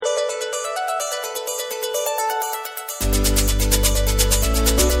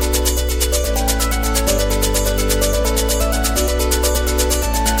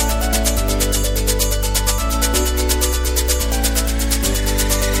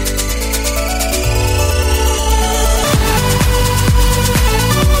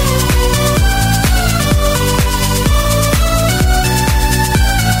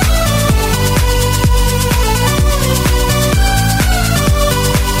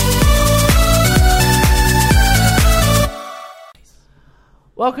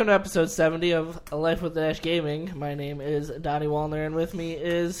Welcome to episode 70 of A Life with Dash Gaming. My name is Donnie Wallner, and with me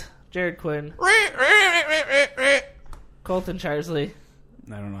is Jared Quinn, Colton Charsley,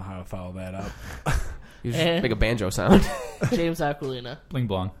 I don't know how to follow that up. You just make a banjo sound. James Aquilina. Bling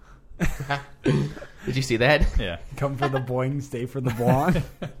blong. Did you see that? Yeah. Come for the boing, stay for the blonde.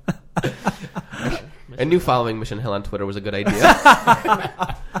 A new following Mission Hill on Twitter was a good idea.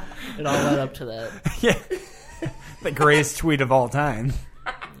 It all led up to that. Yeah. The greatest tweet of all time.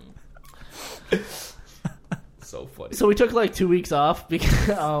 So funny. So we took like 2 weeks off,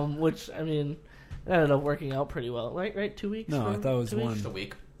 because, which, I mean, ended up working out pretty well. Right? 2 weeks? No, I thought it was 2 weeks? one. Just a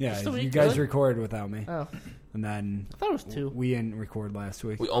week. Yeah, Just a you week, guys really? recorded without me. Oh, And then I thought it was 2. we didn't record last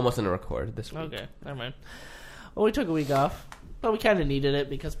week. We almost didn't record this week. Okay, never mind. Well, we took a week off, but we kind of needed it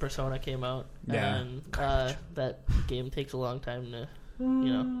because Persona came out, Yeah. and that game takes a long time to,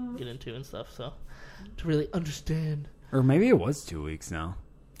 get into and stuff. So to really understand, Or maybe it was 2 weeks now.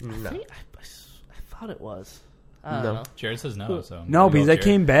 I No. think I thought it was. I don't No. know. Jared says no, so... No, there you because go, I Jared.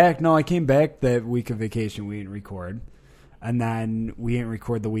 came back. No, I came back that week of vacation. We didn't record. And then we didn't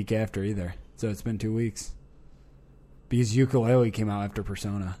record the week after either. So it's been 2 weeks. Because Ukulele came out after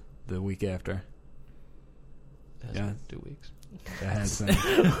Persona the week after. It has Yeah. been 2 weeks. That has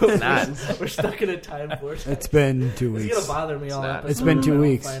been. Not. We're stuck in a time vortex. It's been 2 It's weeks. gonna bother me all not. episode. It's been 2 if I don't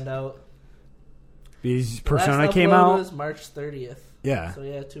weeks. Find out. Because The Persona last came upload out. was March 30th. Yeah. So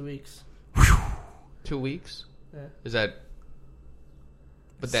yeah, 2 weeks. 2 weeks? Yeah. Is that...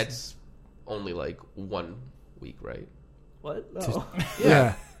 But that's only like 1 week, right? What? No.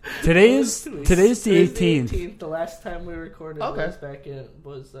 Yeah. Today It is was 2 weeks. today's the Today's 18th. The last time we recorded Okay. was back in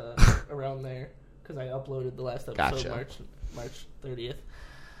around there because I uploaded the last episode Gotcha. March 30th.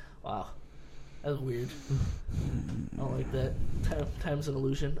 Wow, that was weird. I don't like that. Time's an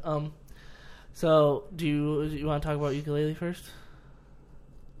illusion. So do you want to talk about Ukulele first?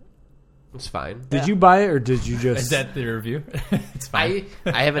 It's fine. Did you buy it or did you just? Is that the review? It's fine.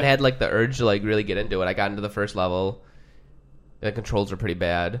 I haven't had like the urge to like really get into it. I got into the first level. The controls are pretty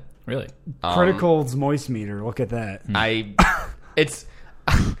bad. Really? Critical's moist meter. Look at that. I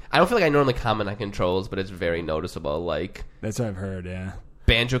don't feel like I normally comment on controls, but it's very noticeable. Like That's what I've heard. Yeah.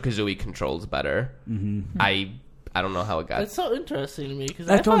 Banjo-Kazooie controls better. Mm-hmm. I don't know how it got. That's so interesting to me because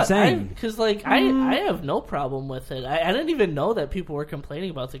That's what I'm saying. Because I have no problem with it. I didn't even know that people were complaining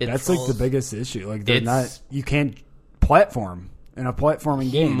about the That's controls. like the biggest issue. Like they're It's- not. You can't platform in a platforming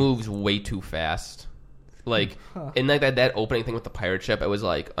He game. moves way too fast. Like in like that opening thing with the pirate ship, it was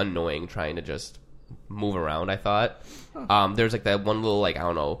like annoying trying to just move around. I thought there's like that one little like I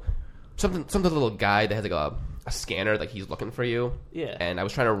don't know something little guy that has like a scanner like he's looking for you. Yeah. And I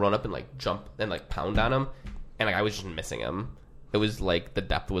was trying to run up and like jump and like pound on him, and like I was just missing him. It was like the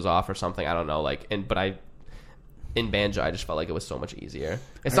depth was off or something. I don't know. Like in Banjo, I just felt like it was so much easier.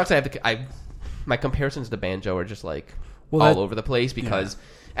 It sucks. My comparisons to Banjo are just like Well, all that- over the place because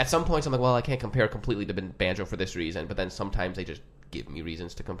at some points I'm like, well, I can't compare completely to Banjo for this reason, but then sometimes they just give me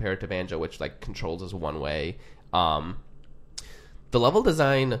reasons to compare it to Banjo, which like controls is one way. The level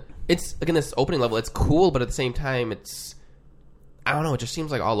design, it's again this opening level, it's cool, but at the same time, it's I don't know, it just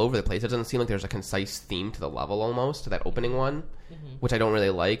seems like all over the place. It doesn't seem like there's a concise theme to the level almost to that opening one, which I don't really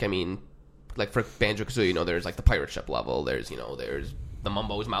like. I mean, like for Banjo-Kazooie, there's like the pirate ship level, there's there's the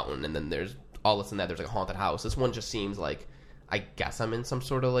Mumbo's Mountain, and then there's all this and that. There's like a haunted house. This one just seems like I guess I'm in some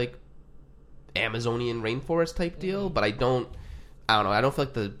sort of like Amazonian rainforest type deal, but I don't know. I don't feel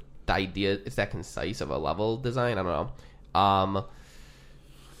like the idea is that concise of a level design. I don't know.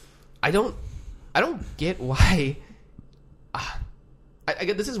 I don't get why. I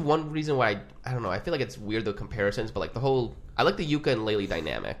get this is one reason why I don't know. I feel like it's weird the comparisons, but like the whole I like the Yuka and Laylee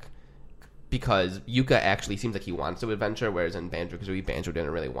dynamic because Yuka actually seems like he wants to adventure, whereas in Banjo-Kazooie, Banjo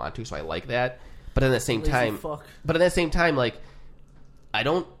didn't really want to. So I like that. But at the same Lazy time, fuck. like I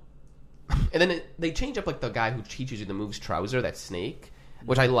don't. And then they change up like the guy who teaches you the moves, Trouser, that snake,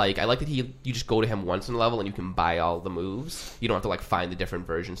 which I like. I like that you just go to him once in the level and you can buy all the moves. You don't have to like find the different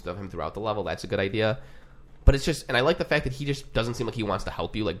versions of him throughout the level. That's a good idea. But it's just, and I like the fact that he just doesn't seem like he wants to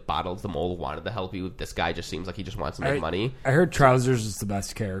help you. Like Bottles the Mole wanted to help you. This guy just seems like he just wants to make money. I heard Trousers is the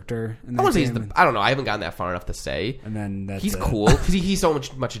best character. In I that want to say game. I don't know. I haven't gotten that far enough to say. And then that's He's it. cool because he's so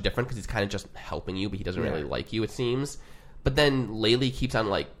much different because he's kind of just helping you, but he doesn't really like you. It seems. But then Laylee keeps on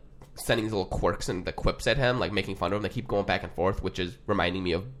like sending these little quirks and the quips at him, like making fun of him. They keep going back and forth, which is reminding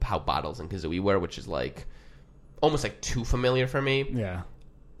me of how Bottles and Kazooie were, which is like almost like too familiar for me. Yeah.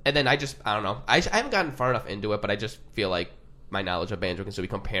 And then I don't know. I haven't gotten far enough into it, but I just feel like my knowledge of Banjo-Kazooie,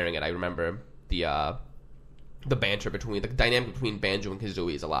 comparing it, I remember the banter between, the dynamic between Banjo and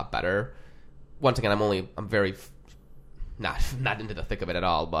Kazooie is a lot better. Once again, I'm very not into the thick of it at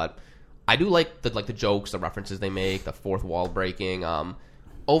all. But I do like the jokes, the references they make, the fourth wall breaking.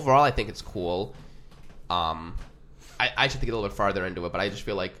 Overall, I think it's cool. I should think a little bit farther into it, but I just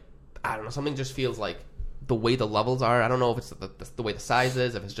feel like, I don't know, something just feels like the way the levels are. I don't know if it's the way the size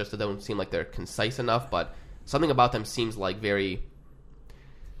is, if it's just that they don't seem like they're concise enough, but something about them seems like very,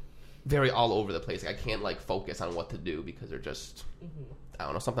 very all over the place. Like I can't like focus on what to do because they're just, I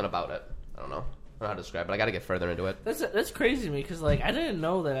don't know, something about it. I don't know how to describe it. I got to get further into it. That's crazy to me because like I didn't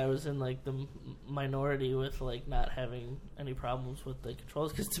know that I was in like the minority with like not having any problems with the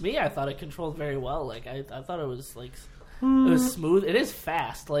controls. Because to me, I thought it controlled very well. Like I thought it was like it was smooth. It is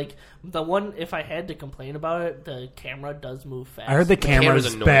fast. Like the one, if I had to complain about it, the camera does move fast. I heard the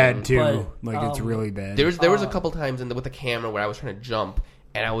camera's annoying, bad too. but, Like it's really bad. There was a couple times with the camera where I was trying to jump.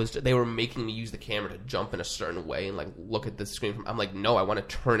 And they were making me use the camera to jump in a certain way and like look at the screen. I'm like, no, I want to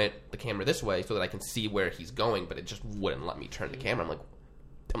turn the camera this way so that I can see where he's going, but it just wouldn't let me turn the camera. I'm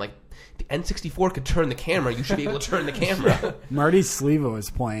like, the N64 could turn the camera. You should be able to turn the camera. Marty Sleva was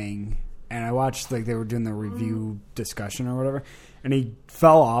playing, and I watched like they were doing the review discussion or whatever, and he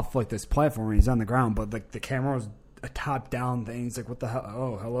fell off like this platform and he's on the ground, but like the camera was a top-down thing. He's like, what the hell?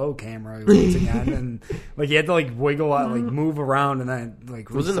 Oh, hello, camera. Once again. And like he had to like wiggle out, like move around, and then like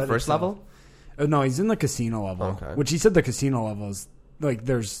Was it in the first level? No, he's in the casino level. Okay. Which he said the casino level is like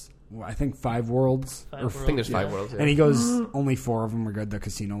there's I think 5 worlds. Five or worlds. I think there's 5 worlds. Yeah. And he goes, only 4 of them are good. The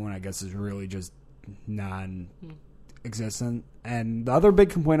casino one, I guess, is really just non-existent. And the other big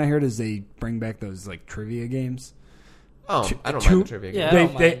complaint I heard is they bring back those like trivia games. I don't mind the trivia. Yeah. game. I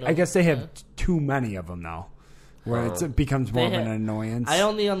don't mind them. I guess they have Yeah. too many of them now, where it becomes more of an annoyance. I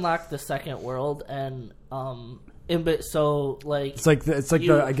only unlocked the second world, and so like It's like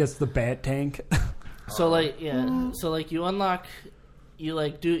I guess the bat tank. so like so like you unlock,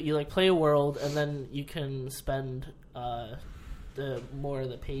 you play a world, and then you can spend the more of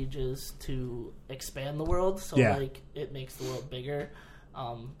the pages to expand the world. So Yeah. like it makes the world bigger,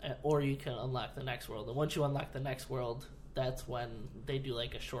 or you can unlock the next world. And once you unlock the next world, that's when they do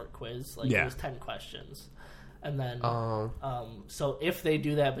like a short quiz. Like it was 10 questions. And then, so if they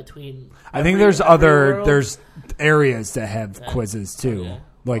do that between, I think there's there's areas that have quizzes too, Okay.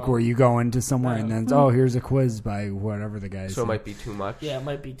 like where you go into somewhere and then here's a quiz by whatever the guy. So it might be too much. Yeah, it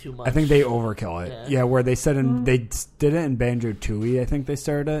might be too much. I think they overkill it. Yeah. Yeah, where they said they did it in Banjo-Tooie. I think they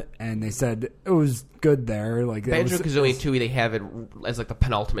started it, and they said it was good there. Like Banjo-Kazooie 2, they have it as like the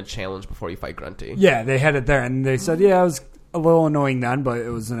penultimate challenge before you fight Grunty. Yeah, they had it there, and they said, it was a little annoying then, but it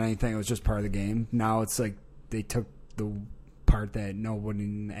wasn't anything. It was just part of the game. Now it's like they took the part that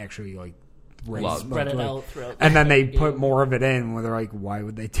nobody actually like raised, spread it out throughout, and then they game. put more of it in. Where they're like, why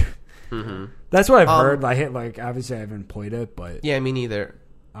would they do? Mm-hmm. That's what I've heard. I hit like obviously I haven't played it, but Yeah, me neither.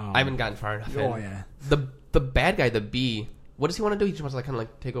 I haven't gotten far enough in. oh yeah, The bad guy, the bee, what does he want to do? He just wants to like, kind of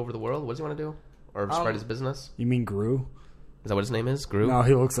like take over the world? What does he want to do? Or spread his business? you mean Gru? Is that what his name is? Gru? No,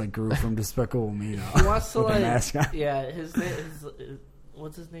 he looks like Gru from Despicable Me. He wants to With a like, mask on. yeah, his name is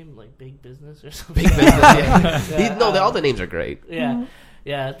what's his name? Like Big Business or something. Big business, yeah. Yeah, All the names are great. Yeah,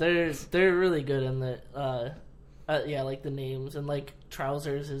 yeah, they're really good in the like the names, and like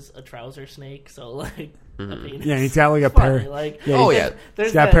Trousers is a trouser snake, so like I mean, Yeah, and he's got like a it's funny, pair. like Yeah, Oh, he's- yeah. there's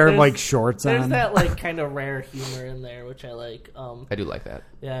He's got a that- pair of there's- like shorts There's on. that like kind of rare humor in there, which I like. I do like that.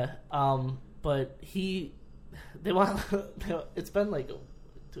 Yeah, but they want. It's been like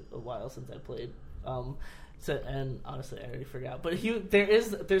a while since I played. So, and honestly, I already forgot. But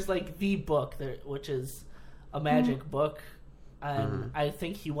there's like the book there, which is a magic book, and I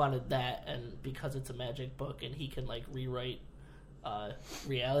think he wanted that, and because it's a magic book, and he can like rewrite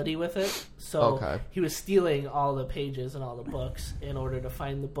reality with it. So he was stealing all the pages and all the books in order to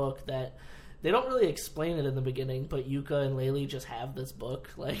find the book that. They don't really explain it in the beginning, but Yuka and Laylee just have this book.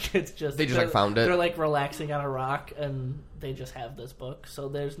 Like it's just They just like found it. They're like relaxing on a rock, and they just have this book. So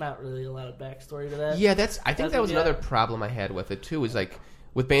there's not really a lot of backstory to that. Yeah, I think that was Yeah. another problem I had with it too. Is like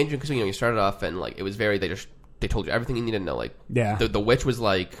with Banjo and Kazooie, you started off and like it was very they told you everything you needed to know. Like the witch was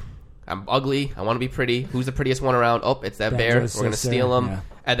like, I'm ugly, I want to be pretty. Who's the prettiest one around? Oh, it's that bear. Banjo's We're gonna sister, steal him. yeah.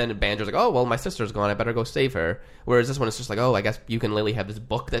 And then Banjo's like, oh well, my sister's gone. I better go save her. Whereas this one is just like, oh, I guess you can Lily have this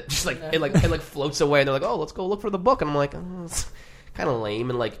book that just like it floats away. And they're like, oh, let's go look for the book. And I'm like, oh, it's kind of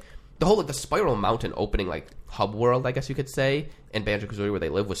lame. And like the whole the Spiral Mountain opening like hub world, I guess you could say, in Banjo-Kazooie where they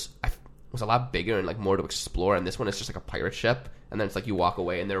live was a lot bigger and like more to explore. And this one is just like a pirate ship. And then it's like you walk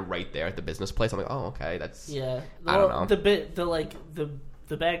away and they're right there at the business place. I'm like, oh, okay, that's Yeah. I don't know. The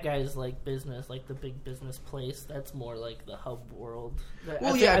the bad guys like business, like the big business place. That's more like the hub world.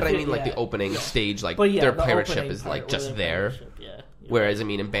 Well, I mean, like the opening stage, like their pirate ship is like just there. Whereas, I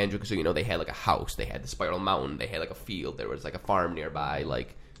mean, in Banjo-Kazooie, they had like a house, they had the Spiral Mountain, they had like a field, there was like a farm nearby,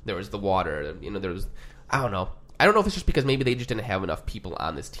 like there was the water, there was, I don't know. I don't know if it's just because maybe they just didn't have enough people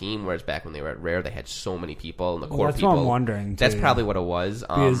on this team, whereas back when they were at Rare, they had so many people, and the core that's people. That's what I'm wondering, too. That's probably what it was.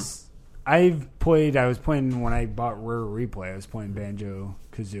 Because I was playing, when I bought Rare Replay, I was playing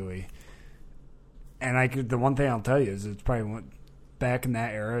Banjo-Kazooie. And the one thing I'll tell you is it's probably, back in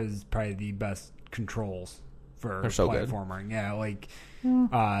that era, is probably the best controls for platforming. Good. Yeah, like...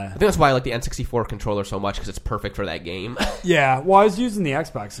 I think that's why I like the N64 controller so much, because it's perfect for that game. Yeah, well, I was using the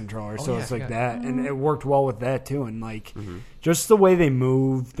Xbox controller, so it's like that, and it worked well with that too. And like, just the way they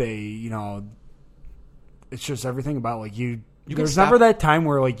move, it's just everything about like you. There's never that time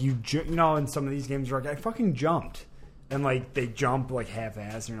where like in some of these games you're like, I fucking jumped, and like they jump like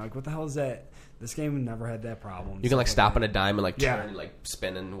half-assed, and you're like, what the hell is that? This game never had that problem. You can like stop on a dime and like turn and like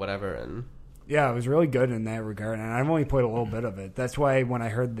spin and whatever, and. Yeah, it was really good in that regard, and I've only played a little bit of it. That's why when I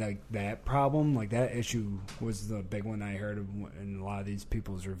heard that problem, like that issue was the big one I heard in a lot of these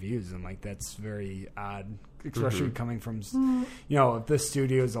people's reviews. I'm like, that's very odd, especially coming from, if this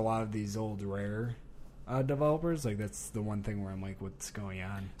studio is a lot of these old Rare developers. Like that's the one thing where I'm like, what's going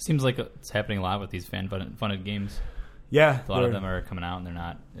on? Seems like it's happening a lot with these fan-funded games. Yeah, a lot of them are coming out and they're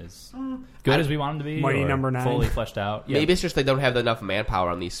not as good as we want them to be. Mighty Number 9, fully fleshed out. Yeah. Maybe it's just they don't have enough manpower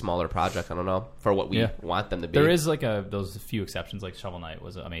on these smaller projects. I don't know for what we want them to be. There is like those few exceptions. Like Shovel Knight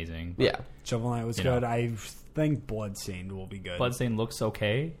was amazing. Yeah, Shovel Knight was good. I think Bloodstained will be good. Bloodstained looks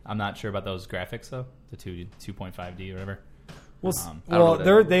okay. I'm not sure about those graphics though. The 2.5D or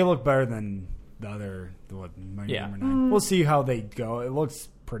whatever. They look better than the other. Mighty Number 9. We'll see how they go. It looks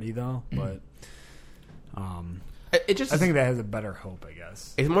pretty though, but. I think that has a better hope, I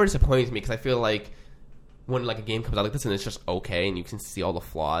guess. It's more disappointing to me because I feel like when like a game comes out like this and it's just okay and you can see all the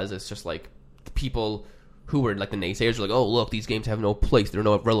flaws, it's just like the people who were like the naysayers are like, oh look, these games have no place, they're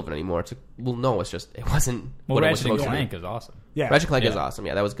not relevant anymore. It's like, well, no, it wasn't. Well, Ratchet & Clank is awesome. Yeah, Ratchet & Clank is awesome.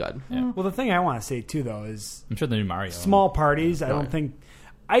 Yeah, that was good. Yeah. Well, the thing I want to say too, though, is I'm sure the new Mario small parties.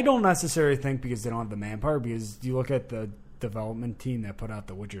 I don't necessarily think because they don't have the manpower. Because you look at the development team that put out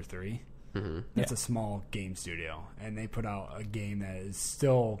The Witcher 3. That's a small game studio, and they put out a game that is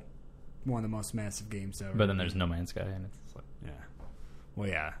still one of the most massive games ever. But then there's No Man's Sky, and it's like,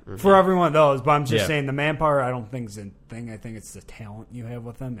 for every one of those. But I'm just saying the manpower I don't think is a thing. I think it's the talent you have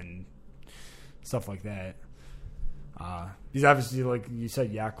with them and stuff like that. Because obviously, like you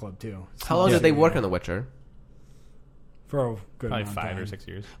said, Yacht Club too. How long did they work on The Witcher? For a good probably amount 5 of or time. 6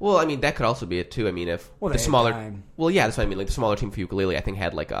 years. Well, I mean that could also be it too. I mean if the smaller, that's what I mean. Like the smaller team for Yooka-Laylee, I think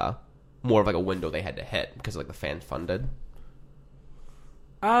had like more of like a window they had to hit because of like the fan funded.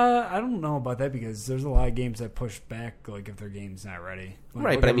 I don't know about that because there's a lot of games that push back like if their game's not ready. Like,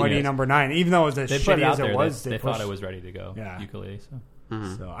 right, but I mean, Mighty Number 9, even though it was as shitty as it was, they thought it was ready to go. Yeah.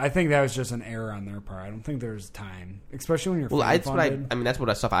 Yooka-Laylee. So I think that was just an error on their part. I don't think there's time, especially when you're that's funded. what I mean. That's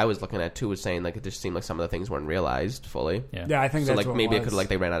what stuff I was looking at too. Was saying like it just seemed like some of the things weren't realized fully. Yeah, I think so. That's Like what maybe it could like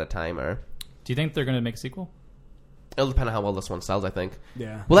they ran out of time or. Do you think they're going to make a sequel? It'll depend on how well this one sells, I think.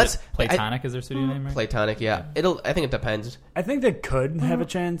 Yeah. Well, that's Playtonic is their studio name, right? Playtonic, yeah. I think it depends. I think they could have a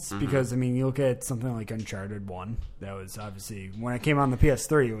chance because I mean, you look at something like Uncharted 1. That was obviously when it came on the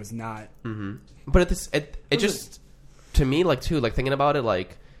PS3. It was not. But it just to me like too like thinking about it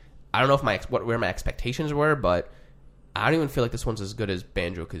like I don't know if where my expectations were, but I don't even feel like this one's as good as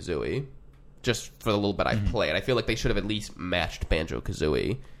Banjo-Kazooie. Just for the little bit I played, I feel like they should have at least matched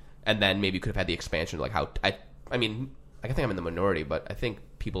Banjo-Kazooie, and then maybe you could have had the expansion like how I mean, I think I'm in the minority, but I think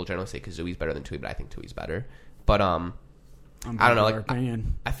people generally say Kazooie's better than Tooie, but I think Tooie's better. But I don't know, like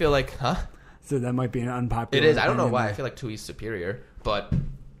opinion. I feel like, So that might be an unpopular. It is. I don't know why. I feel like Tooie's superior, but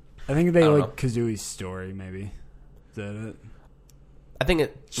I think they like Kazooie's story. Maybe is that it? I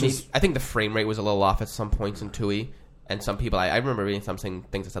think I think the frame rate was a little off at some points in Tooie, and some people. I remember reading things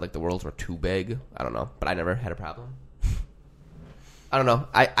that said like the worlds were too big. I don't know, but I never had a problem. I don't know.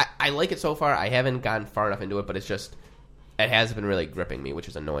 I like it so far. I haven't gotten far enough into it, but it's just it has been really gripping me, which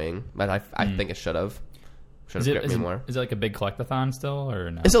is annoying. But I think it should have gripped me more. Is it like a big collectathon still,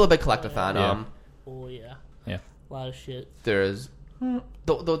 or no? It's still a big collectathon. Yeah. Oh yeah, yeah, a lot of shit. There's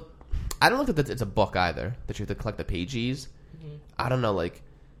the I don't know that it's a book either that you have to collect the pages. I don't know, like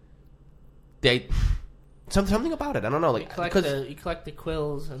something about it. I don't know, like you collect the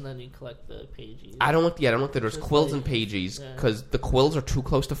quills and then you collect the pages. I don't look that there's quills and pages because the quills are too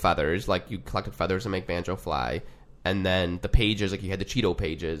close to feathers. Like you collected feathers to make Banjo fly, and then the pages, like you had the Cheeto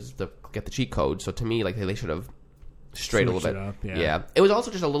pages to get the cheat code. So to me, like they should have straight a Switch little bit. it up, yeah. Yeah. It was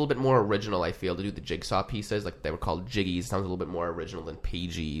also just a little bit more original, I feel, to do the jigsaw pieces. Like, they were called jiggies. Sounds a little bit more original than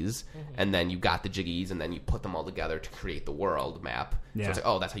PGs. And then you got the jiggies, and then you put them all together to create the world map. Yeah. So it's like,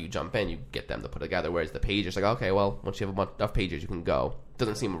 oh, that's how you jump in. You get them to put together. Whereas the pages, like, okay, well, once you have enough pages, you can go.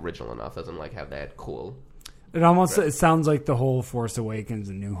 Doesn't seem original enough. Doesn't, like, have that cool... It sounds like the whole Force Awakens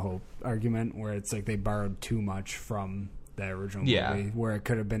and New Hope argument, where it's like they borrowed too much from the original movie, where it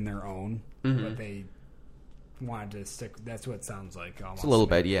could have been their own, but they wanted to stick. That's what it sounds like. Almost. It's a little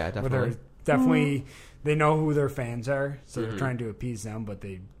bit, yeah, definitely. Definitely, they know who their fans are, so they're trying to appease them, but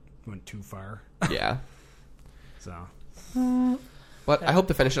they went too far. Yeah. So, But I hope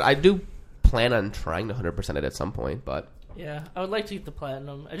to finish it. I do plan on trying to 100% it at some point, but... Yeah, I would like to get the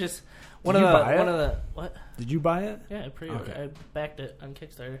platinum. I just Did you buy it? what? Did you buy it? Yeah, Okay. I backed it on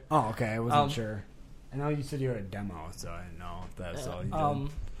Kickstarter. Oh, okay. I wasn't sure. I know you said you had a demo, so I didn't know if that's all you did.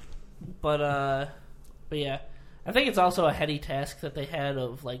 But yeah, I think it's also a heady task that they had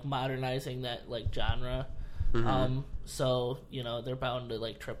of like modernizing that like genre. So they're bound to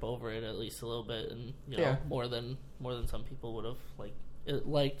like trip over it at least a little bit, and more than some people would have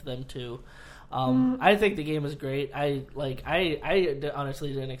liked them to. I think the game is great. I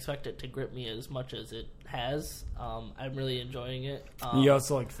honestly didn't expect it to grip me as much as it has. I'm really enjoying it. You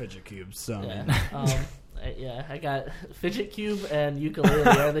also like fidget cubes, so yeah. I got fidget cube and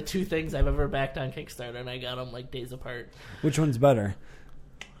ukulele are the two things I've ever backed on Kickstarter, and I got them like days apart. Which one's better?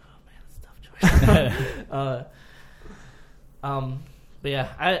 Oh man, it's a tough choice. But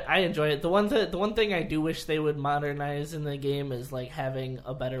yeah, I enjoy it. The one thing I do wish they would modernize in the game is like having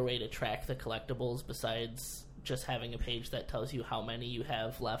a better way to track the collectibles besides just having a page that tells you how many you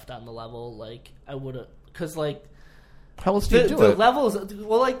have left on the level. Like I would, because like how else do you do it? Levels,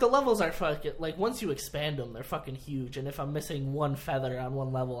 well, like the levels are fucking like once you expand them, they're fucking huge. And if I'm missing one feather on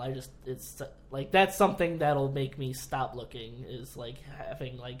one level, it's like that's something that'll make me stop looking. Is like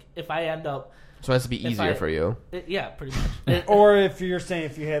having like if I end up. So it has to be easier for you. Yeah, pretty much. Or if you're saying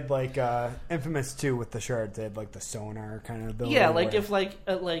if you had like Infamous 2 with the shards, they had like the sonar kind of ability. Yeah, like if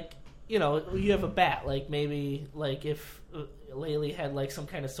you have a bat, like maybe like if Laylee had like some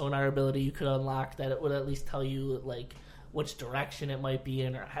kind of sonar ability you could unlock that it would at least tell you like which direction it might be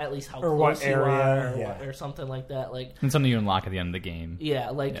in, or at least how or close what you area, are, or something like that. Like and something you unlock at the end of the game. Yeah,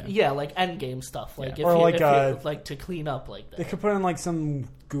 like end game stuff. Like if or you like to clean up like that. They could put in like some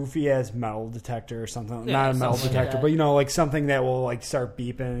goofy ass metal detector or something. Yeah, not a metal something detector, like but like something that will like start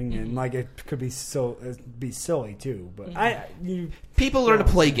beeping and like it could be be silly too. But people learn to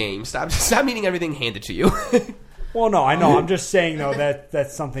play games. Stop needing everything handed to you. Well, no, I know. I'm just saying though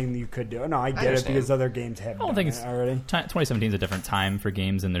that's something you could do. No, I get it because other games have. I don't think it's already. 2017 is a different time for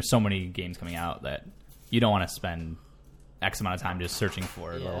games, and there's so many games coming out that you don't want to spend X amount of time just searching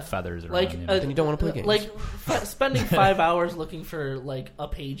for little feathers around. Like, and you don't want to play games. Like spending 5 hours looking for like a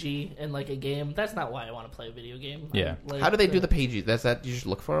pagey in like a game. That's not why I want to play a video game. Yeah. How do they do the pages? That's that you just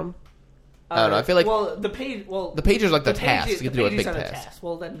look for them. I don't know. I feel like the pages are like the task. You can do a big task.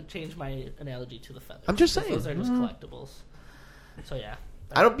 Well, then change my analogy to the feathers. I'm just saying those are just collectibles. So yeah,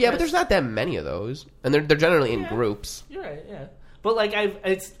 but there's not that many of those, and they're generally in groups. You're right. Yeah, but like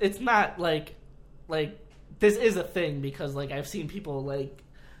it's not like this is a thing because like I've seen people like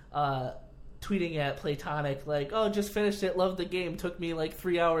tweeting at Platonic like, oh, just finished it, loved the game, took me like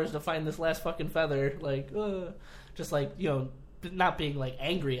 3 hours to find this last fucking feather, like just like not being like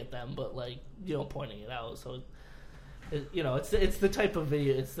angry at them, but like pointing it out. So it's the type of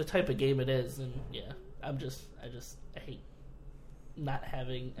video, it's the type of game it is, and yeah, I hate not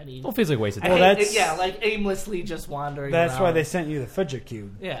having any. Well, it feels like wasted time. Like aimlessly just wandering. That's around. why they sent you the fidget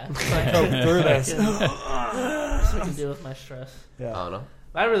cube. Yeah, go through this. So I can deal with my stress. Yeah, I don't know.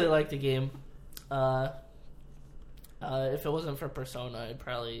 I really like the game. If it wasn't for Persona, I'd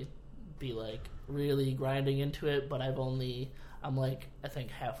probably be like really grinding into it. But I'm like I think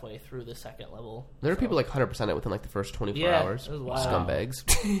halfway through the second level. There are people like 100% it within like the first 24 hours. It was wild. Scumbags.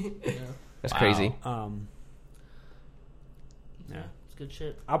 Yeah. That's crazy. Yeah, it's good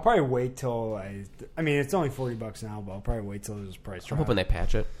shit. I'll probably wait till I mean, it's only $40 now, but I'll probably wait till this price drop. I'm hoping they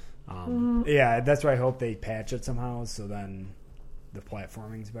patch it. Yeah, that's why I hope they patch it somehow. So then the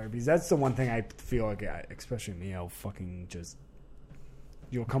platforming's better, because that's the one thing I feel like, especially me, I'll fucking just.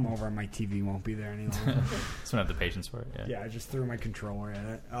 You'll come over and my TV won't be there any longer. Just don't have the patience for it. Yeah, I just threw my controller at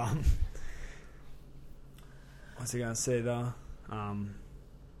it. What's he gonna say though? Are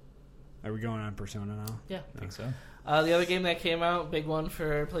we going on Persona now? Yeah, I think so. The other game that came out, big one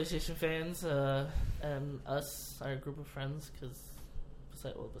for PlayStation fans and us, our group of friends, because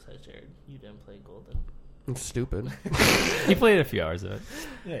besides Jared, you didn't play Golden. It's stupid. He played a few hours of it.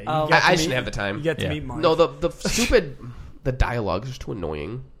 Yeah, you Um, get to I meet- shouldn't have the time. You get to Yeah. meet Mark. No, the stupid the dialogue is just too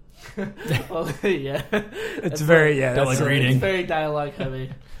annoying. Well, yeah. it's very Don't like that's reading. It's very dialogue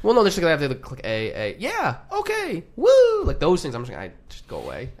heavy. Well, no, they're just gonna have to click A. Yeah, okay, woo, like those things. I'm just I just go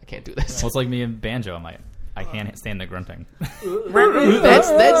away. I can't do this. Well, it's like me and Banjo. I can't stand the grunting.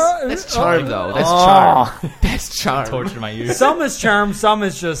 That's charm though. That's charm. That's charm. Torture my ears. Some is charm, some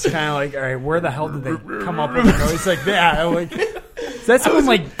is just kind of like, all right, where the hell did they come up with a noise like that? Like, is that someone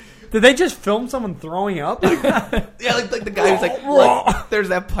like? Did they just film someone throwing up? Yeah, like the guy who's like there's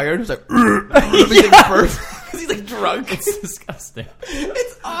that pirate who's like, he's like burp because he's like drunk. It's disgusting.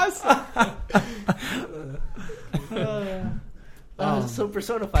 It's awesome. So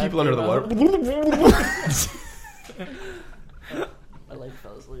Persona 5 People under the came water. out. I like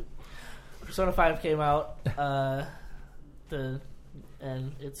fell asleep. Persona 5 came out. And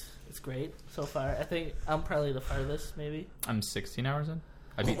it's great so far. I think I'm probably the farthest, maybe. I'm 16 hours in.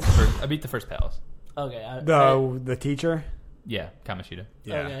 I beat the first palace. Okay. The teacher. Yeah, Kamoshida.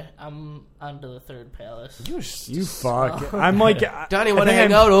 Okay, I'm on to the third palace. You fuck. I'm like, Donnie, I want to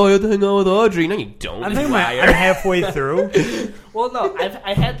think hang I'm- out? Oh, you have to hang out with Audrey. No, you don't. I think I'm liar. halfway through. Well, no,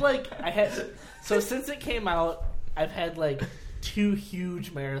 I had so since it came out, I've had like 2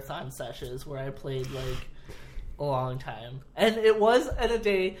 huge marathon sessions where I played like a long time, and it was at a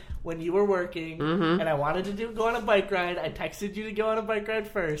day when you were working, and I wanted to go on a bike ride. I texted you to go on a bike ride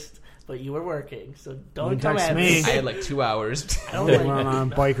first, but you were working, so don't come text at me. me. I had like 2 hours. I don't You like went that.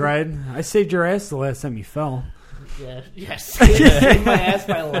 on a bike ride. I saved your ass the last time you fell. Yeah, yes, saved my ass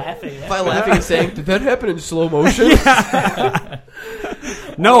by laughing. By laughing and saying, "Did that happen in slow motion?"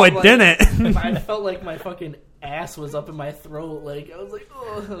 No, it Like, didn't. I felt like my fucking ass was up in my throat. Like I was like,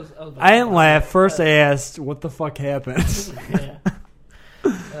 oh, I didn't laugh. First, I asked, "What the fuck happened?"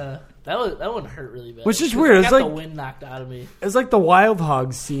 Yeah. That one hurt really bad. Which is 'Cause weird. I It's got the like- wind knocked out of me. It's like the Wild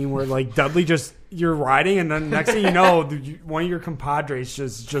Hog scene where like Dudley you're riding, and then next thing you know, one of your compadres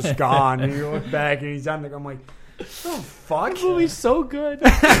just gone, and you look back and he's on the. I'm like, oh fuck, That movie's so good.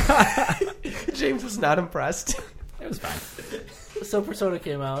 James was not impressed. It was fine. So Persona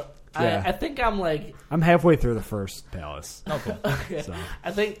came out. Yeah. I think I'm like, I'm halfway through the first palace. Oh, cool. okay. So.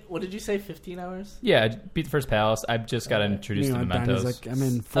 I think, what did you say, 15 hours? Yeah, I beat the first palace. I've just got introduced You to know, Mementos. Donnie's like, I'm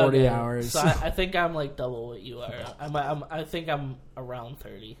in 40 Okay, hours. So I think I'm like double what you are. I think I'm around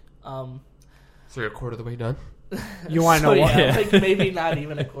 30. So you're a quarter of the way done. You want to so know what? yeah, like maybe not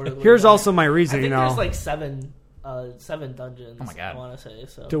even a quarter. Of the way Here's done. also my I reason, think you know, there's like seven dungeons. Oh my God. I want to say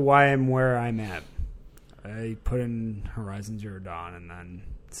so. to why I'm where I'm at. I put in Horizon Zero Dawn and then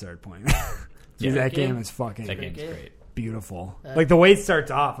started playing. Dude, Yeah. that game is fucking That game's game. great. beautiful. Yeah. Like the way it starts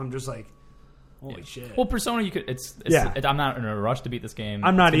off, I'm just like, holy shit. Well, Persona, you could. It's Yeah. I'm not in a rush to beat this game.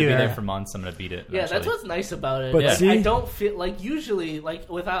 I'm not it's gonna either. Be there for months. I'm gonna beat it. Yeah, that's eventually. what's nice about it. But Like, see- I don't feel like usually like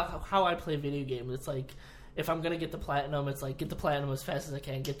without how I play video games. It's like if I'm gonna get the platinum, it's like get the platinum as fast as I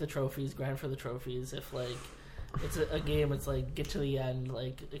can, get the trophies, grind for the trophies. If like it's a game, it's like get to the end,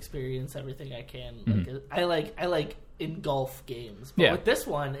 like experience everything I can. Like I like engulf games. But Yeah. with this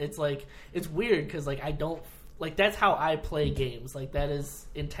one, it's like it's weird because like I don't. Like that's how I play games. Like that is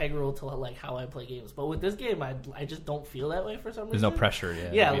integral to like how I play games. But with this game, I just don't feel that way for some reason. There's no pressure.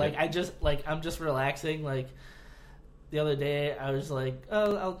 Yeah, to beat like it. I'm just relaxing. Like the other day, I was like,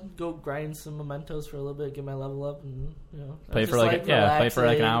 oh, I'll go grind some mementos for a little bit, get my level up, and play just, for like play for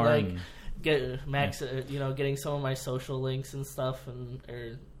like an hour. like, and, get max, getting some of my social links and stuff, and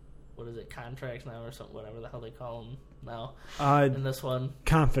or what is it, contracts now or something, whatever the hell they call them now. In this one,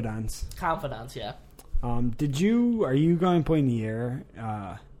 Confidence. confidants, yeah. Are you going to play Nier?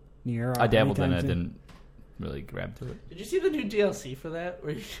 Nier? I dabbled in anytime it. soon? Didn't really grab to it. Did you see the new DLC for that?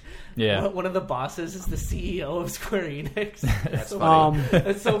 Where Yeah. one of the bosses is the CEO of Square Enix. That's so funny.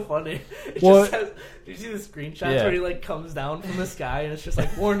 It's so funny. It What- just says, did you see the screenshots Yeah. where he like comes down from the sky and it's just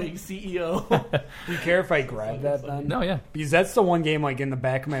like warning CEO. Do you care if I grab that then? No, yeah. Because that's the one game like in the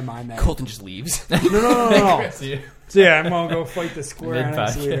back of my mind that. Colton just leaves. No. See you. So yeah, I'm gonna go fight the Square Enix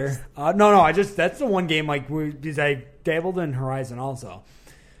Mid-podcast. leader. No. That's the one game like because I dabbled in Horizon also,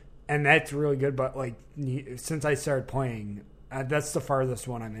 and that's really good. But like since I started playing, that's the farthest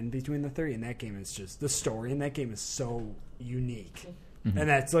one I'm in between the three, and that game is just the story in that game is so unique, and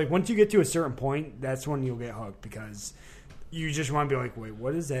that's like once you get to a certain point, that's when you'll get hooked because you just want to be like, wait,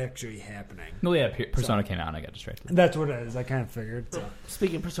 what is actually happening? No, yeah. Persona came out and I got distracted. That's what it is. I kind of figured. So.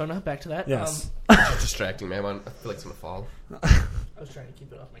 Speaking of Persona, back to that. Yes. It's just distracting me. I feel like it's gonna fall. I was trying to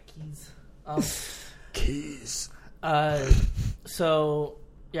keep it off my keys. Keys. So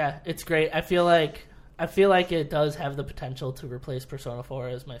yeah, it's great. I feel like it does have the potential to replace Persona 4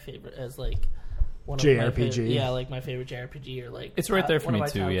 as my favorite, as like one JRPG. of my favorite, my favorite JRPG, or like It's right there for one of me my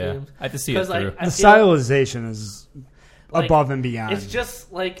too. top Yeah, games. I have to see it 'Cause, through. like, I The feel stylization is like, above and beyond. it's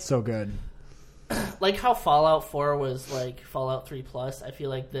just like so good. like how Fallout 4 was like Fallout 3 plus. I feel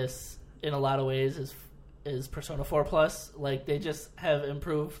like this in a lot of ways is Persona 4 plus. Like they just have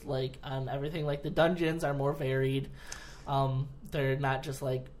improved like on everything. Like the dungeons are more varied. They're not just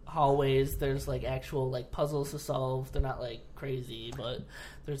like hallways. There's like actual like puzzles to solve. They're not like crazy, but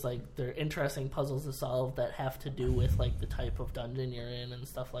they're interesting puzzles to solve that have to do with like the type of dungeon you're in and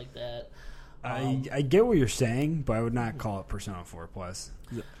stuff like that. I get what you're saying, but I would not call it Persona 4 plus.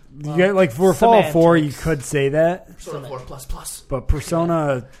 Well, You get, like for Fallout 4, you semantics. could say that, Persona 4 plus. but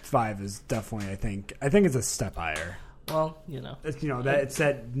Persona 5 is definitely. I think it's a step higher. Well, It's, it's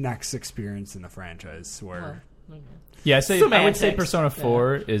that next experience in the franchise where. well, okay. Yeah, I would say Semantics. Persona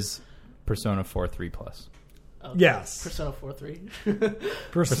 4 is Persona 4 3 plus. Okay. Yes. Persona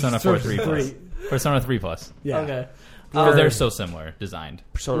 4-3. Persona 4 3 plus. Persona 3 plus. Yeah. Okay. Because they're so similar, designed.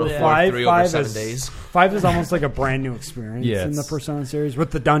 Persona Yeah. 4 3 over 7 is, days. 5 is almost like a brand new experience Yeah, in the it's- Persona series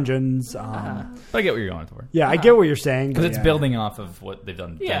with the dungeons. Uh-huh. But I get what you're going for. Yeah, I get what you're saying. Because but it's yeah. building off of what they've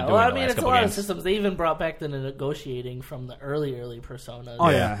done. Yeah, doing well, I the mean, last it's a couple lot of games. systems. They even brought back the negotiating from the early Personas. Oh,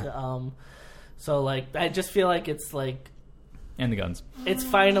 yeah. So, like, I just feel like it's like And the guns. it's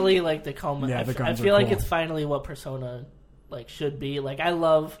finally like the culmination. Yeah, the I guns feel are like cool. it's finally what Persona like should be. Like, I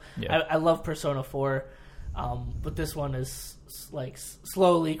love Persona 4, but this one is like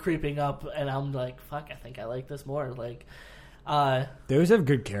slowly creeping up, and I'm like, fuck, I think I like this more. Like, They always have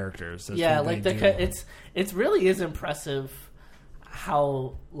good characters. That's yeah, what like they do. it's really is impressive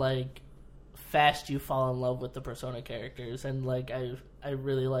how like fast you fall in love with the Persona characters, and like I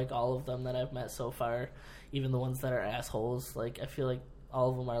really like all of them that I've met so far, even the ones that are assholes. Like I feel like all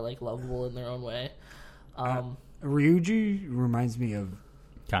of them are like lovable in their own way. Ryuji reminds me of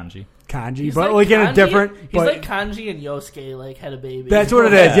Kanji. Kanji, He's but like in a Kanji- different. He's but like Kanji and Yosuke like had a baby. that's what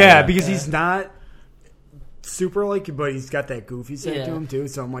it is. Yeah, Yeah. because he's not super like, but he's got that goofy side Yeah. to him too.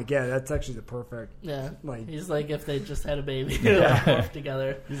 So I'm like, yeah, that's actually the perfect. Yeah, Like- he's like if they just had a baby, Yeah. both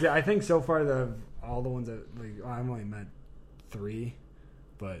together. I think so far all the ones that like I've only met 3,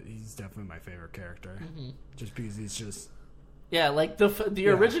 but he's definitely my favorite character. Just because he's just Yeah, like the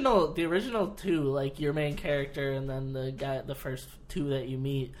Yeah. original 2, like your main character, and then the first 2 that you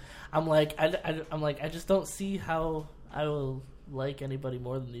meet. I'm like, I just don't see how I will like anybody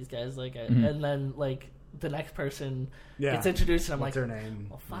more than these guys. Like, and then like the next person gets introduced, and I'm what's like, her name?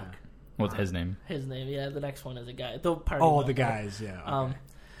 well, fuck, Yeah. What's his name? his name. Yeah, the next one is a guy. The party. Oh, member. the guys. Yeah. Okay.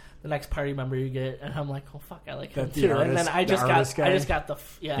 The next party member you get, and I'm like, oh fuck, I like him That the too. And artist- then I the artist guy? I just got the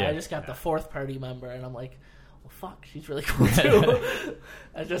Yeah. 4th party member, and I'm like, well, fuck, she's really cool too.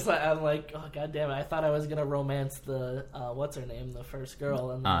 I'm like, oh god damn it, I thought I was gonna romance the what's her name, the first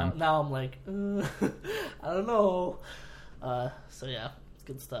girl, and now I'm like, I don't know. So yeah, it's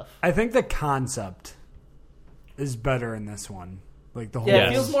good stuff. I think the concept is better in this one. Like the whole. Yeah,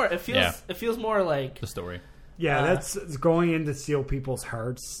 Yes. it feels more. Yeah. It feels more like The story. Yeah, that's it's going in to steal people's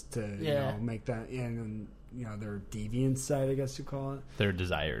hearts to Yeah. make that and their deviant side, I guess you call it. Their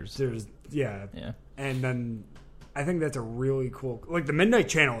desires. There's Yeah. and then I think that's a really cool. Like the Midnight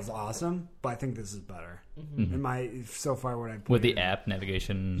Channel is awesome, but I think this is better. In my so far what I've played With the app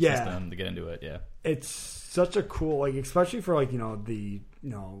navigation Yeah. system to get into it, yeah. it's such a cool like especially for like the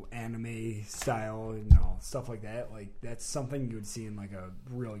anime style stuff like that. Like that's something you would see in like a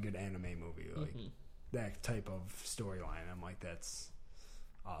really good anime movie like. That type of storyline. I'm like, that's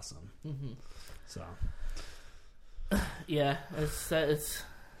awesome. So, yeah, it's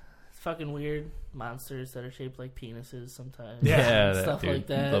fucking weird monsters that are shaped like penises sometimes. Yeah, that stuff dude, like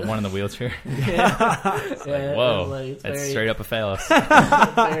that. The one in the wheelchair. Yeah, Like, whoa, like, it's that's very- straight up a phallus.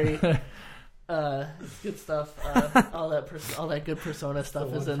 very it's good stuff. All that good Persona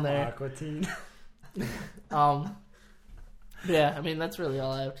stuff is in there. Aqua Teen. Yeah, I mean that's really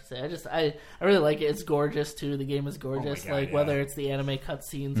all I have to say. I really like it. It's gorgeous too. The game is gorgeous. God, like yeah. whether it's the anime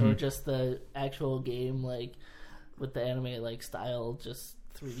cutscenes or just the actual game, like with the anime like style, just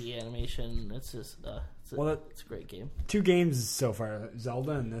 3D animation. It's just it's a great game. 2 games so far,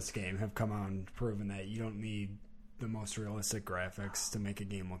 Zelda and this game, have come out and proven that you don't need the most realistic graphics to make a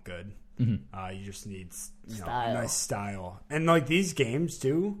game look good. You just need Style. nice style. And like these games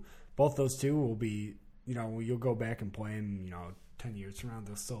too, both those 2 will be. You'll go back and play them, 10 years from now,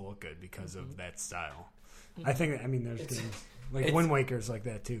 they'll still look good because of that style. I think, there's games, like Wind Waker's like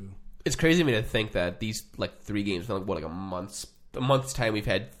that too. It's crazy to me to think that these like 3 games, like a month's time, we've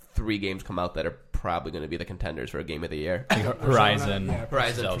had 3 games come out that are probably going to be the contenders for a game of the year. Like Horizon, Yeah,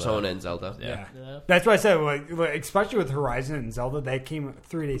 Horizon, Zelda. Persona, and Zelda. Yeah. Yeah. That's why I said, like, especially with Horizon and Zelda, that came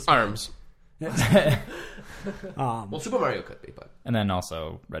 3 days. ARMS. Well, Super Mario could be, but And then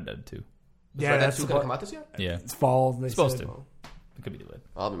also Red Dead 2. is yeah, Red Dead that's 2 gonna come out this year? Yeah, It's fall. They supposed said. to. It could be delayed.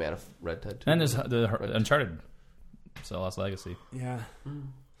 I'll be mad if Red Dead 2. And then there's the Uncharted, so Lost Legacy. Yeah.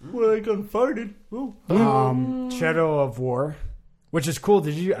 Well, I got farted. Shadow of War, which is cool.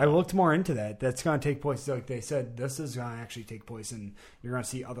 I looked more into that. That's going to take place. Like they said, this is going to actually take place, and you're going to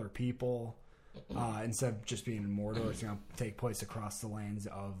see other people instead of just being in Mordor. It's going to take place across the lands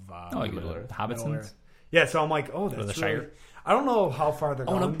of Like Middle the Earth. Middle Hobbitsons. Earth. Yeah, so I'm like, oh, the that's Shire? really. I don't know how far they're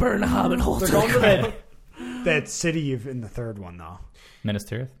I want going. to burn a hobbit hole. They're going to that city in the third one, though. Minas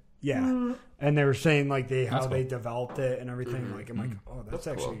Tirith. Yeah, and they were saying like how That's they cool. developed it and everything. Like I'm like, oh, that's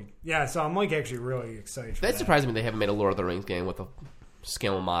That's cool. actually So I'm like actually really excited. For That that surprised me they haven't made a Lord of the Rings game with a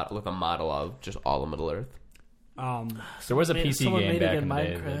model of just all of Middle Earth. There was a PC Someone game made back it in in the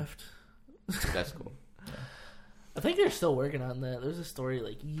day. Minecraft. That's cool. I think they're still working on that. There's a story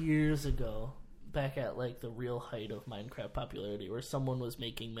like years ago, back at like the real height of Minecraft popularity, where someone was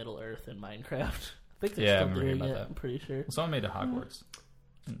making Middle Earth in Minecraft. I think they're Yeah, I still remember hearing doing it. about that. I'm pretty sure. Well, someone made a Hogwarts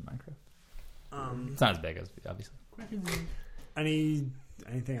in Minecraft. It's not as big as obviously.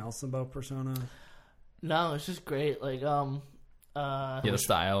 anything else about Persona? No, it's just great. Like Yeah, the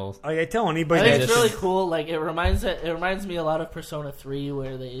style. Like I tell I anybody, think that it's really cool. Like it reminds me a lot of Persona 3,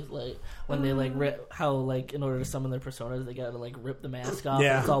 where they like when they like rip how like in order to summon their personas they gotta like rip the mask off.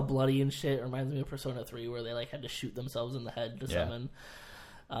 Yeah. And it's all bloody and shit. It reminds me of Persona 3, where they like had to shoot themselves in the head to Yeah. summon.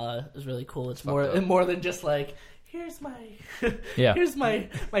 It's really cool. It's Fucked up. more than just like here's my Yeah. here's my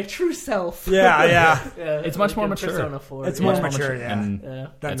true self. yeah. Yeah, It's much like more in mature. Persona 4. It's yeah. much more mature, yeah. And Yeah.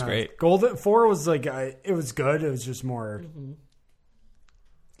 that's great. Golden 4 was like it was good. It was just more.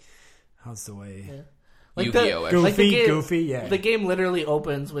 How's the way? Yeah. Yu-Gi-Oh! Goofy, Like the game, goofy, yeah. The game literally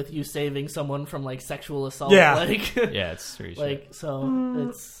opens with you saving someone from like sexual assault. Yeah. Like, Yeah, it's street shit. like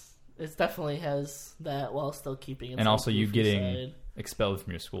so it definitely has that while still keeping its And own also you goofy getting side. expelled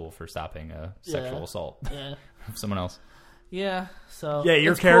from your school for stopping a sexual Yeah. assault Yeah. of someone else. Yeah. So Yeah,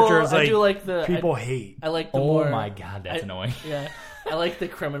 your it's character cool. is I do like like the people hate. I like the Oh more. my god, that's annoying. Yeah. I like the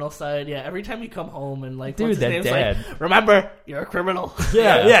criminal side. Yeah, every time you come home and like, Dude, what's his that name's dad. like, remember, you're a criminal.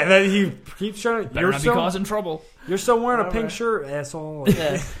 Yeah, Yeah. That he keeps trying. Better You're not be so causing trouble. you're still wearing a Whatever. pink shirt, asshole. Like,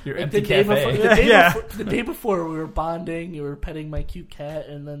 Yeah. Your Like, empty the day cafe. before, the day Yeah. before, the day before we were bonding, you were petting my cute cat,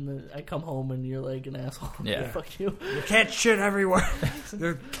 and then I come home and you're like an asshole. Yeah. Fuck you. Your cat shit everywhere.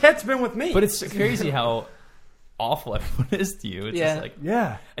 The cat's been with me. But it's crazy how awful everyone is to you. It's Yeah. just like,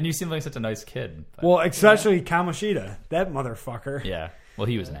 yeah. and you seem like such a nice kid. But- Well, especially Kamoshida, that motherfucker. yeah. Well,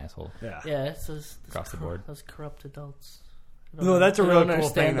 he was an asshole. Yeah. Yeah, it's those Across the board. Those corrupt adults. No, that's a They really don't cool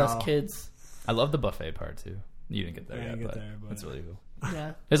understand thing, us though. kids. I love the buffet part too. You didn't get there Yeah, I yet, didn't get but there, but- it's really cool.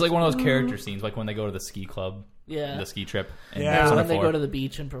 Yeah, It's like one of those character scenes, like when they go to the ski club, yeah. the ski trip. in Yeah. Yeah, Persona when they 4. go to the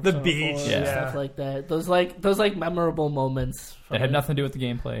beach and Persona beach, 4 yeah. and stuff like that. Those like memorable moments. From That had it. nothing to do with the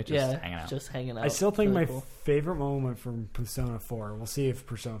gameplay, just yeah, hanging out. just hanging out. I still think Really my cool. favorite moment from Persona 4, we'll see if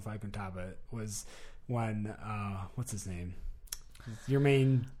Persona 5 can top it, was when, what's his name? Your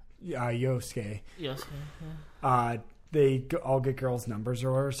main, Yosuke. Yes, yeah. They all get girls' numbers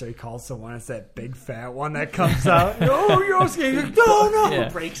or whatever, so he calls the one. It's that big fat one that comes out. Oh, Yosuke! He's like, no! Yeah.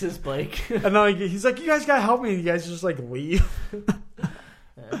 Breaks his bike. And then he's like, you guys gotta help me. And you guys just like leave.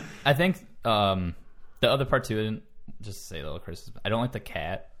 I think the other part too, and just to say a little criticism, I don't like the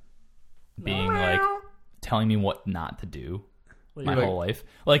cat being like telling me what not to do my Like, whole life.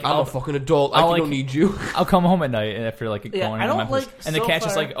 Like I'm a fucking adult. I I'll, don't need you. I'll come home at night after like Yeah, going I into my don't place, like and the so cat's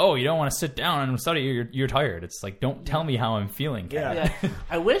just far- like, "Oh, you don't want to sit down and study. You're tired." It's like, don't tell me how I'm feeling, cat. Yeah,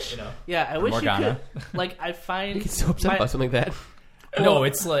 I wish. know? Yeah, I Or wish Morgana. you could. Like, I find You get so upset about something like that. No,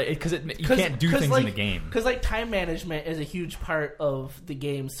 it's like because you can't do things in the game. Because like time management is a huge part of the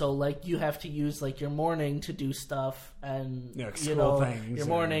game. So like you have to use like your morning to do stuff, and Yeah, you school know things your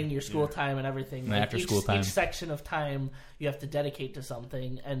morning, and- your school yeah. time, and everything. And Like, after school time. each section of time you have to dedicate to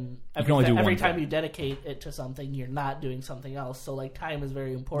something, and You can only do every one time thing. you dedicate it to something, you're not doing something else. So like time is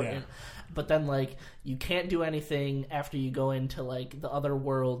very important. Yeah. But then like you can't do anything after you go into like the other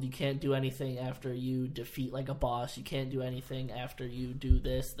world. You can't do anything after you defeat like a boss. You can't do anything after you do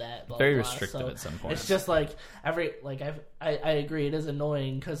this, that. Blah, Very blah, blah. restrictive So at some points. It's just like I agree. It is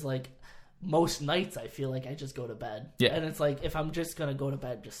annoying because like most nights I feel like I just go to bed. Yeah. And it's like if I'm just gonna go to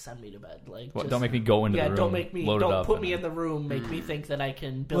bed, just send me to bed. Like Well, just- don't make me go into yeah, the room. don't make me. load it Don't up put and me then- in the room. Make me think that I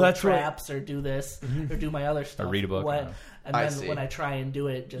can build that's what- traps or do this or do my other stuff. read a book, What, yeah. and I then see. when I try and do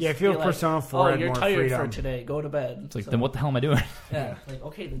it, just Yeah, I feel be like, Persona 4 oh, had you're more tired freedom. for today. Go to bed. It's like, So, then what the hell am I doing? Yeah, like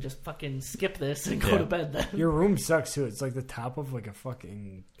okay, then just fucking skip this and go Yeah. to bed then. Your room sucks too. It's like the top of like a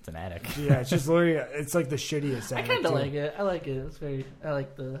fucking. It's an attic. Yeah, it's just literally. It's like the shittiest. I attic, kind of too. like it. I like it. It's very. I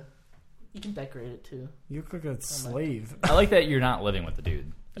like the You can decorate it too. You look like a slave. I like that you're not living with the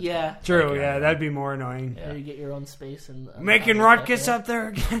dude. Yeah. True, yeah, that'd be more annoying. Yeah. You get your own space and Making ruckus up there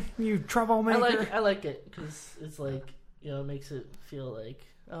again, you troublemaker. I like it because it's like it makes it feel like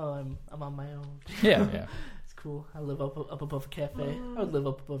I'm on my own. Yeah. It's cool. I live up above a cafe. I would live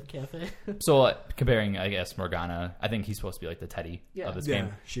up above a cafe. So comparing, I guess, Morgana, I think he's supposed to be like the Teddy of this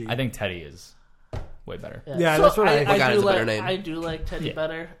game. I think Teddy is way better. Yeah, that's what I Morgana's a better name. I do like Teddy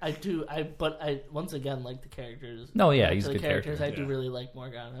better. But I once again like the characters. No, yeah, he's a the good characters. character. I do really like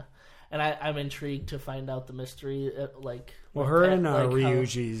Morgana, and I'm intrigued to find out the mystery. Her and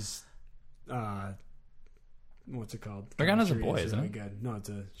Ryuji's, what's it called? Morgana's a boy, isn't it? Good. No, it's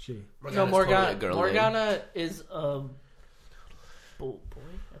a she. Morgana. Totally a girl Morgana is a boy.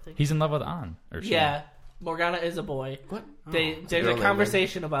 I think He's in love with Ann. Or she. Yeah, Morgana is a boy. What? There's a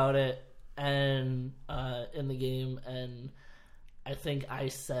conversation about it, and in the game, and I think I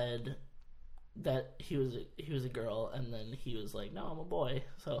said that he was a girl, and then he was like, "No, I'm a boy."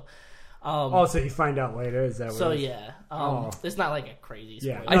 So, so you find out later? Is that what? So yeah, it's not like a crazy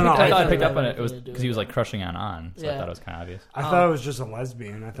spoiler. Yeah. I thought I picked up on it it. It was because he was like crushing on Ann, so I thought it was kind of obvious. I thought it was just a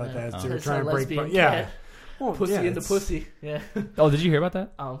lesbian. I thought that they were trying to break. Pussy into pussy. Yeah. Oh, did you hear about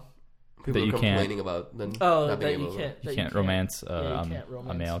that? People that you are can't. complaining about them. That you can't. You can't romance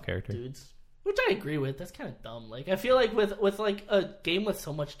a male character. Dudes. Which I agree with. That's kind of dumb. Like I feel like with like a game with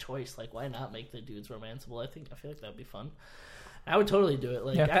so much choice, like why not make the dudes romanceable? I feel like that'd be fun. I would totally do it.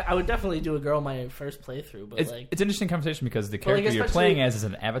 Like I would definitely do a girl my first playthrough. But it's an interesting conversation because the character you're playing as is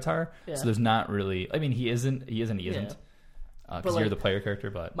an avatar, so there's not really. I mean, he isn't. Because you're the player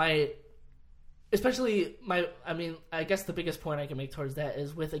character. But I guess the biggest point I can make towards that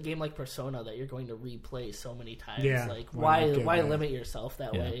is with a game like Persona that you're going to replay so many times. Yeah, like why limit yourself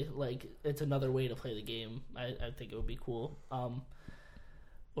that way? Like it's another way to play the game. I think it would be cool.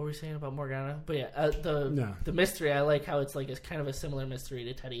 What were we saying about Morgana? But yeah, the mystery, I like how it's kind of a similar mystery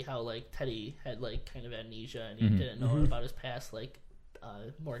to Teddy. How like Teddy had like kind of amnesia and he didn't know about his past. Like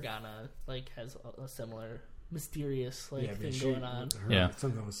Morgana has a similar mysterious thing going on.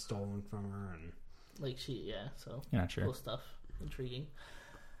 Something was stolen from her and. So you're not sure. Cool stuff, intriguing.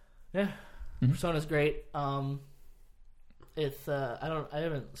 Yeah, Persona's great. It's I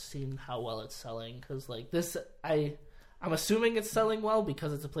haven't seen how well it's selling because this I'm assuming it's selling well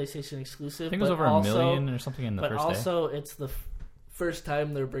because it's a PlayStation exclusive. I think it was over 1 million or something in the first day. But also, it's the first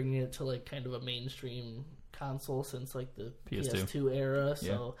time they're bringing it to kind of a mainstream console since the PS2 era.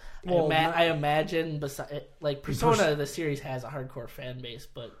 So I imagine Persona the series has a hardcore fan base,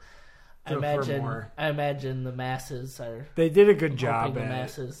 but. I imagine the masses are. They did a good job at the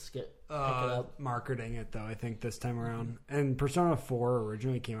masses pick it up. Marketing it though. I think this time around, and Persona 4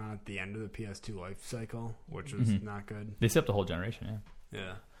 originally came out at the end of the PS2 life cycle, which was not good. They skipped a whole generation.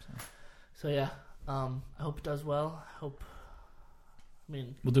 Yeah. So yeah, I hope it does well.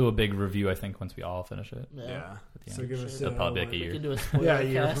 We'll do a big review. I think once we all finish it. Yeah. So give us. It'll probably be like a year. We can do a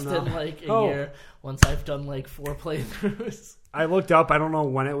spoiler cast in a year once I've done 4 playthroughs. I looked up. I don't know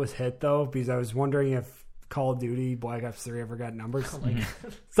when it was hit though, because I was wondering if Call of Duty Black Ops 3 ever got numbers. Oh my God.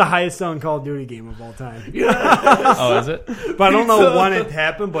 It's the highest selling Call of Duty game of all time. Oh, is it? But I don't know when it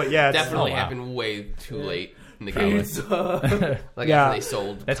happened. But yeah, definitely happened way too late in the game. After they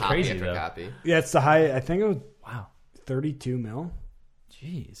sold copy after copy. Yeah, it's the high. I think it was 32 mil.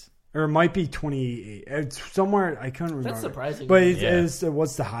 Jeez. Or it might be 28. It's somewhere I couldn't remember. That's surprising. But it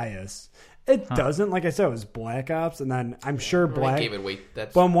was the highest. It doesn't, like I said, it was Black Ops, and then I'm sure gave it weight.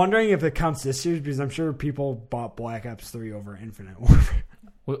 But I'm wondering if it counts this year because I'm sure people bought Black Ops 3 over Infinite Warfare.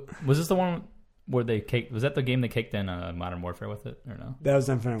 Was this the one where was that the game they kicked in Modern Warfare with it or no? That was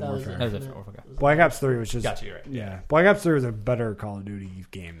Infinite Warfare. That was Infinite Warfare. Black Ops 3 was just. Gotcha, you're right. Yeah, Black Ops 3 was a better Call of Duty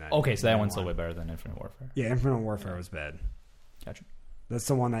game. So that one's still way better than Infinite Warfare. Yeah, Infinite Warfare was bad. Gotcha. That's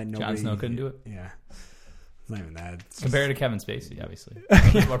the one that nobody. Jon Snow couldn't do it. Yeah. Not even that. Compared to Kevin Spacey, obviously.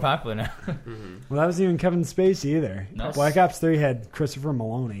 He's more popular now. Well, that wasn't even Kevin Spacey either. No. Black Ops 3 had Christopher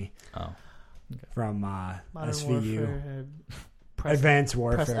Maloney from Modern SVU. Warfare Advanced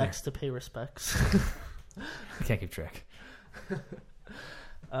Warfare. Press X to pay respects. I can't keep track.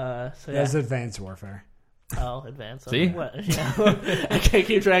 That's Advanced Warfare. Oh, Advanced. See? What? Yeah. I can't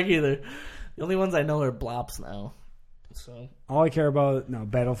keep track either. The only ones I know are Blops now. So all I care about,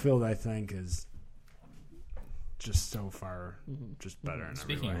 Battlefield, I think, is just so far just better. In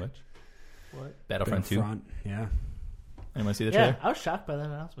Speaking of which, what? Battlefront 2. Yeah. Anyone see the trailer? I was shocked by that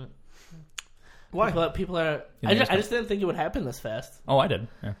announcement. Why? People are. I just didn't think it would happen this fast. Oh, I did.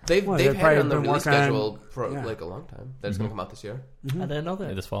 Yeah. They've had it on the release schedule for a long time. That's going to come out this year. I didn't know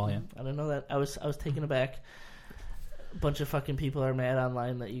that. This fall, yeah. I didn't know that. I was taken aback. a bunch of fucking people are mad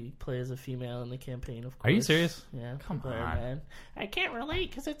online that you play as a female in the campaign. Of course. Are you serious? Yeah. Come people are on. mad. I can't relate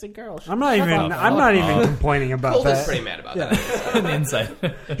because it's a girl. I'm not even complaining about Colt is that. pretty mad about Yeah. that. On the inside.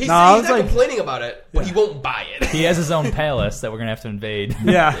 He's I was not like- complaining about it, but he won't buy it. He has his own palace that we're gonna have to invade.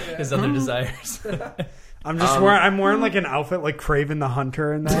 Yeah. His other desires. I'm just wearing like an outfit like Kraven the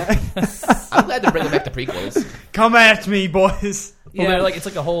Hunter and that. I'm glad they're bringing back the prequels. Come at me, boys. Well, Yeah. they're like it's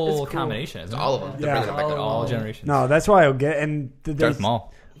like a whole It's cool. combination. Isn't it? All of them. They're Yeah. bringing them back. All They're all all generations. No, that's why I'll get. And Darth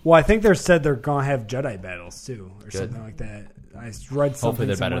Maul. Well, I think they said they're gonna have Jedi battles too, or Good. something like that. I read something. Hopefully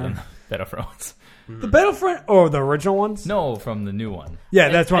they're better somewhere. than Battlefront. The Battlefront or the original ones. No, from the new one. Yeah,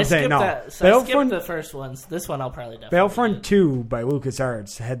 that's what I'm saying. skipped No, that. So I skipped Battlefront. the first ones. This one I'll probably definitely Battlefront do. 2 by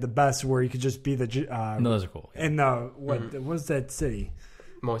LucasArts had the best, where you could just be the No, those are cool. in the what was that city?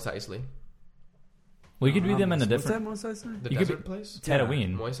 Mos Eisley. Well, you could be them in a What's that different Mos Eisley? The You could desert place?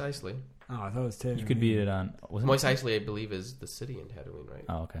 Tatooine. Mos Eisley. Oh, I thought it was Tatooine. You could beat it on. Wasn't Mos it? Eisley, I believe, is the city in Tatooine, right?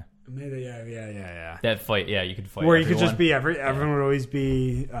 Oh, okay. Maybe, yeah. That fight, yeah, you could fight. Where you could everyone. just be everyone would always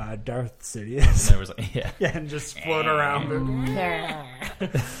be Darth Sidious. There was like, yeah. Yeah, and just float around.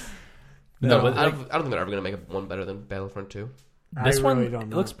 No, but I like, don't think they're ever going to make one better than Battlefront 2. This I one, really don't it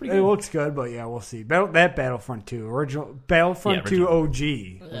know. looks pretty It good. looks good, but yeah, we'll see. That Battlefront 2 original Battlefront Yeah, 2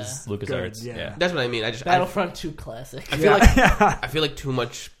 original. OG was LucasArts. good, Yeah. That's what I mean. I Battlefront 2 classic. I feel like I feel like too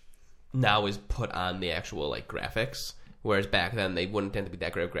much now is put on the actual like graphics. Whereas back then they wouldn't tend to be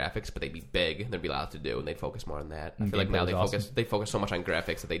that great of graphics, but they'd be big, there'd be a lot to do, and they'd focus more on that. I And feel like now gameplay they was focus so much on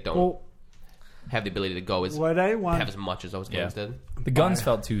graphics that they don't Well, have the ability to go as what I want have as much as those games did. The guns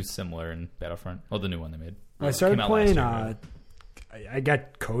felt too similar in Battlefront. Well, the new one they made. I started Came out playing. last I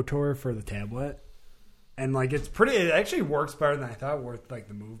got KOTOR for the tablet, and like it's pretty. It actually works better than I thought with like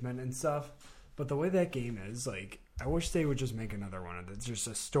the movement and stuff. But the way that game is, like, I wish they would just make another one. It's just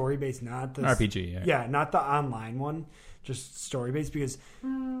a story based, not the RPG, yeah. not the online one, just story based, because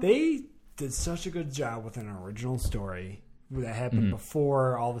they did such a good job with an original story that happened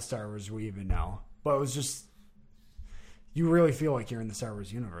before all the Star Wars we even know. But it was just. You really feel like you're in the Star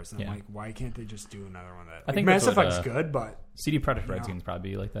Wars universe. And I'm Yeah. like, why can't they just do another one of that? I Like, think Mass that's what, Effect's good, but CD Projekt Red's Yeah. going to probably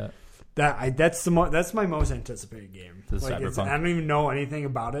be like that. that's my most anticipated game. The Like, Cyberpunk? I don't even know anything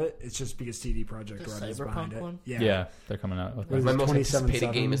about it. It's just because CD Projekt The Red is Cyberpunk behind it. one? Yeah. They're coming out with What is My it, most 27/7?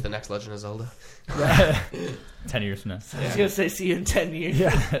 anticipated game is the next Legend of Zelda. 10 years from now. I was going to say, see you in 10 years.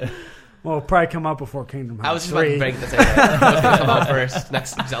 Yeah. Well, it'll probably come out before Kingdom Hearts I was just about 3. to break the say that. What's going to come out first?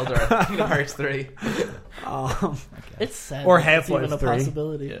 Next Zelda, Kingdom Hearts 3. It's sad. Or that it's Half-Life even a 3.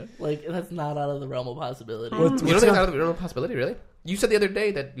 possibility. Like, that's not out of the realm of possibility. What's You don't think gonna- it's out of the real possibility, really? You said the other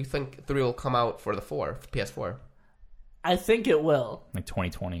day that you think 3 will come out for the PS4. I think it will, Like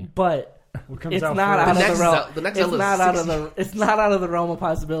 2020. but what comes it's out not first? out of next the realm. Zel- the next It's Zelda's not out of 60. the. It's not out of the realm of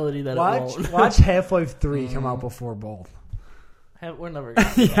possibility that it won't. Watch Half-Life 3 come out before both. We're never. Gonna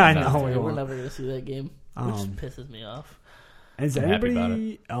see Yeah, I that. know we We're won't. never going to see that game, which Um, pisses me off. Is I'm happy about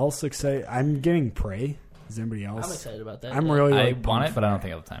anybody else excited? I'm getting Prey. Is anybody else? I'm excited about that. I'm yeah. really I like, want pumped it, but for I don't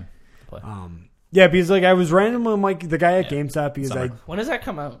think I have the time to play. Yeah, because like I was randomly like the guy at Yeah. GameStop because Summer. I When does that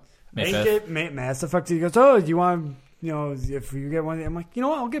come out? May ain't 5th. get Mass Effect. He goes, "Oh, do you want if you get one?" I'm like, you know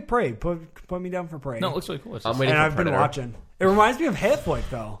what? I'll get Prey. Put me down for Prey. No, it looks really cool. It's I'm just- waiting and for I've been Predator. watching. It reminds me of Half-Life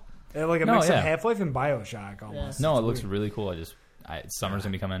though. Like a No, mix of yeah. Half-Life and BioShock almost. no, It's it looks weird. really cool. Summer's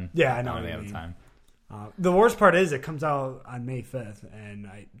going to be coming. Yeah, I know don't what really you have the mean. time. The worst part is it comes out on May 5th, and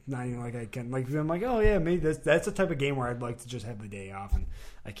I not even like I can like I'm like, oh yeah, maybe that's the type of game where I'd like to just have the day off, and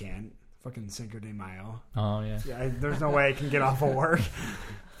I can't. Fucking Cinco de Mayo. Oh, yeah. Yeah, there's no way I can get off of work.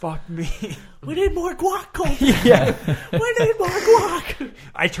 Fuck me. We need more guac, Cole. Yeah. We need more guac.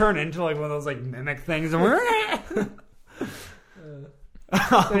 I turn into like one of those like mimic things. And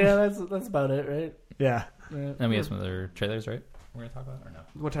So, yeah, that's about it, right? yeah. Yeah. Then we have some other trailers, right? We're going to talk about, or no?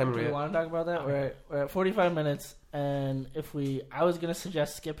 What time are Do we we at? want to talk about that? We're at 45 minutes, and I was gonna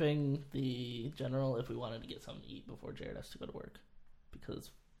suggest skipping the general if we wanted to get something to eat before Jared has to go to work,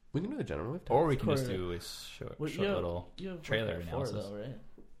 because We can do the general. We have time. Or we can just Or- do a short well, little you have trailer work at 4, analysis. though, right?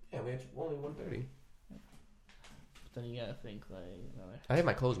 Yeah, we have only 1:30. But then you gotta think like another. I have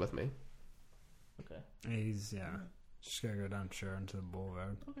my clothes with me. Okay. He's just gotta go down Sharon to the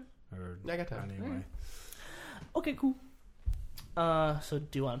boulevard. Okay. Or I got time. anyway. Okay, cool. So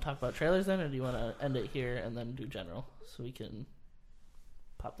do you want to talk about trailers then, or do you want to end it here and then do general so we can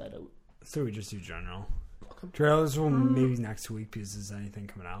pop that out? So we just do general. Trailers will maybe next week because there's anything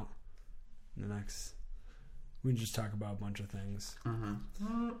coming out. The next, we can just talk about a bunch of things.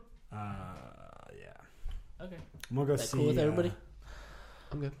 Mm-hmm. Yeah. Okay. I'm gonna go That see. cool with everybody?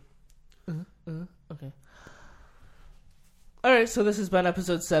 I'm good. Okay. All right, so this has been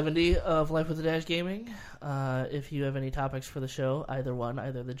episode 70 of Life with the Dash Gaming. If you have any topics for the show, either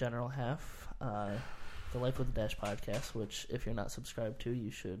the general half, the Life with the Dash podcast, which if you're not subscribed to,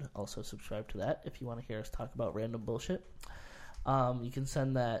 you should also subscribe to that if you want to hear us talk about random bullshit. You can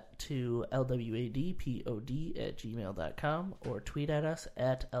send that to lwadpod@gmail.com or tweet at us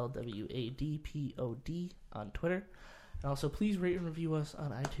at lwadpod on Twitter. And also, please rate and review us on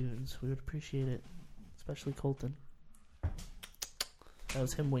iTunes. We would appreciate it, especially Colton. That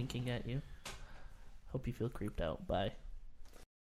was him winking at you. Hope you feel creeped out. Bye.